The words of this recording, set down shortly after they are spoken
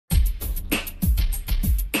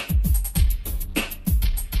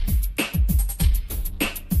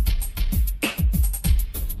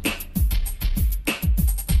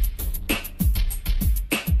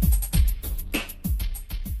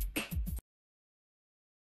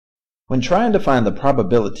When trying to find the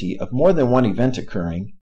probability of more than one event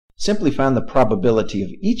occurring, simply find the probability of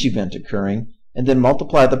each event occurring and then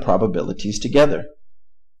multiply the probabilities together.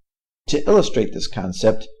 To illustrate this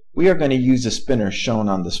concept, we are going to use the spinner shown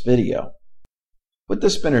on this video. With the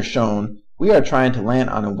spinner shown, we are trying to land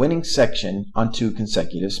on a winning section on 2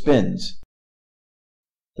 consecutive spins.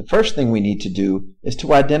 The first thing we need to do is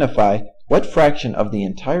to identify what fraction of the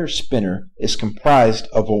entire spinner is comprised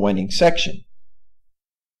of a winning section.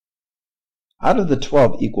 Out of the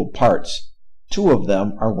 12 equal parts, 2 of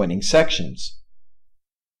them are winning sections.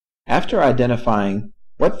 After identifying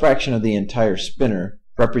what fraction of the entire spinner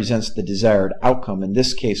represents the desired outcome, in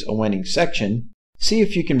this case a winning section, see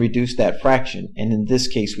if you can reduce that fraction, and in this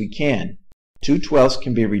case we can. 2/12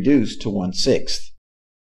 can be reduced to 1/6.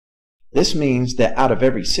 This means that out of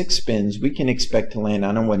every 6 spins we can expect to land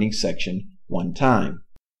on a winning section 1 time.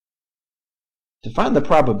 To find the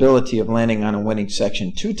probability of landing on a winning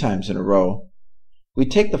section 2 times in a row, we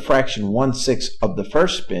take the fraction 1/6 of the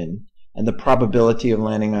first spin and the probability of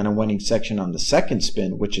landing on a winning section on the second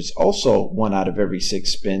spin, which is also 1 out of every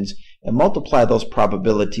 6 spins, and multiply those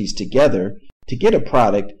probabilities together to get a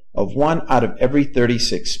product of 1 out of every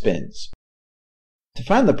 36 spins. To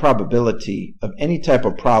find the probability of any type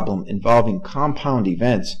of problem involving compound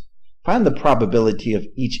events, find the probability of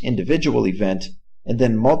each individual event and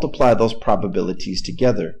then multiply those probabilities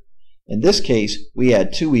together. In this case, we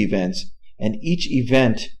had 2 events, and each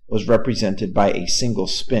event was represented by a single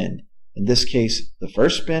spin. In this case, the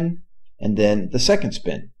first spin and then the second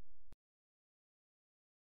spin.